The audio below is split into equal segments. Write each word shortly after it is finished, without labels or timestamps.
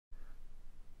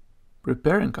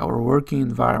Preparing our working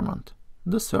environment,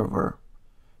 the server.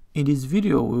 In this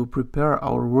video we will prepare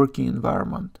our working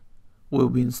environment. We'll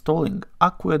be installing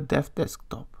Acquia Dev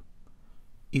Desktop.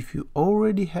 If you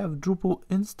already have Drupal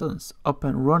instance up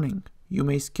and running, you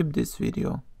may skip this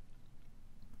video.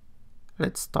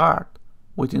 Let's start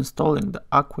with installing the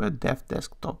Acquia Dev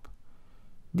Desktop.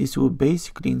 This will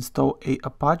basically install a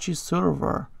Apache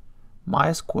server,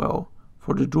 MySQL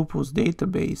for the Drupal's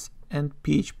database and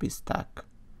PHP stack.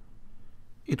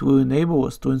 It will enable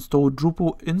us to install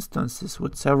Drupal instances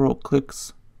with several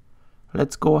clicks.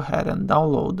 Let's go ahead and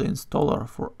download the installer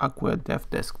for Acquia Dev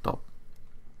Desktop.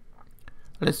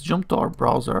 Let's jump to our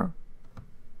browser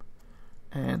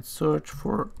and search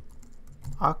for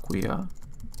Acquia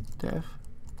Dev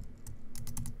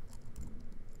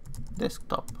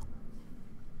Desktop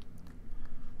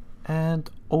and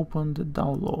open the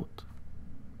download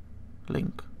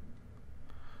link.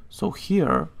 So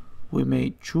here we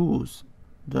may choose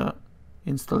the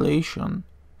installation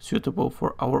suitable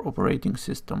for our operating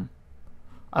system.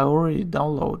 I already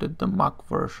downloaded the Mac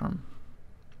version.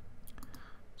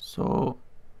 So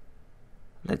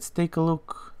let's take a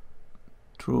look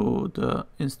through the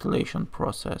installation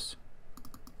process.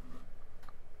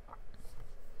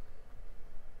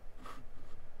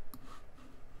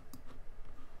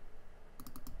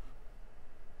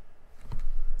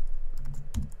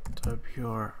 Type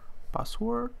your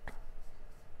password.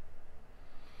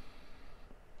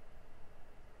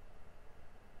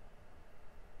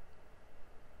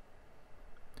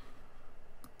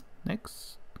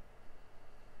 Next.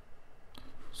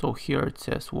 So here it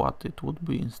says what it would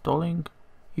be installing.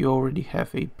 You already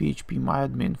have a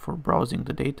phpMyAdmin for browsing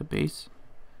the database.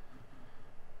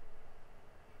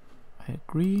 I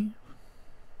agree.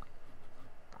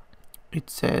 It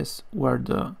says where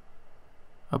the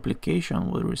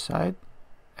application will reside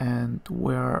and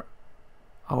where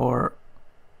our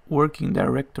working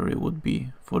directory would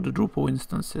be for the Drupal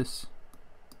instances.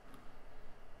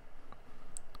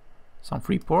 Some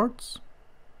free ports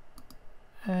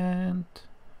and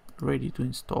ready to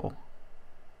install.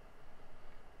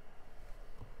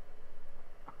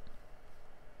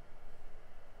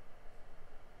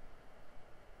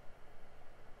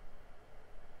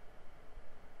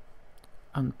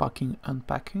 Unpacking,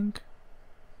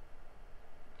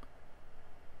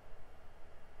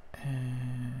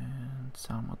 and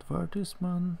some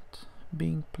advertisement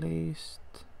being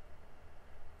placed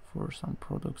for some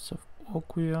products of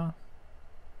Acquia.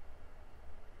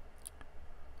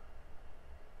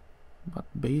 But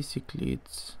basically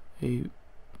it's a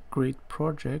great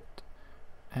project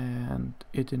and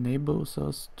it enables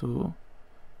us to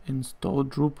install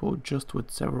Drupal just with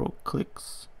several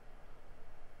clicks.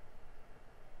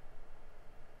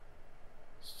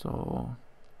 So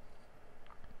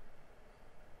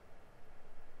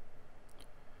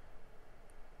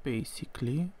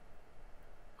basically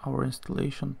our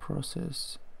installation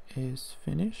process is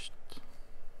finished.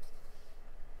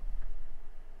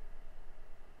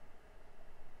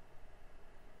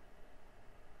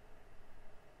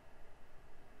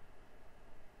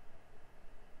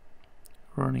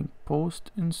 Running post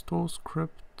install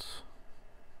script.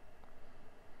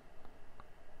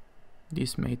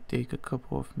 This may take a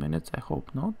couple of minutes, I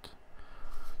hope not.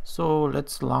 So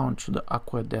let's launch the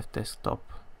Acquia Dev Desktop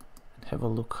and have a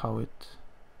look how it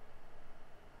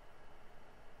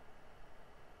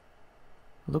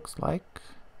looks like.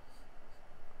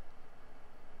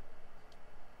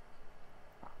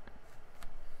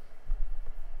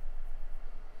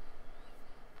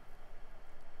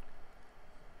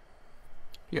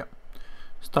 Yeah,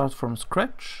 start from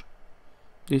scratch.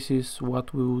 This is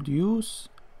what we would use,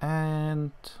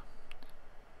 and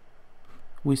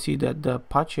we see that the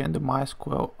Apache and the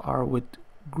MySQL are with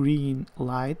green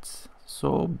lights.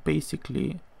 So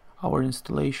basically our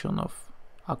installation of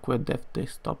Acquia Dev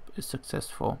Desktop is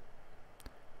successful.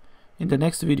 In the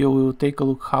next video we will take a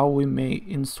look how we may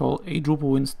install a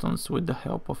Drupal instance with the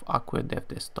help of Acquia Dev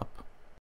Desktop.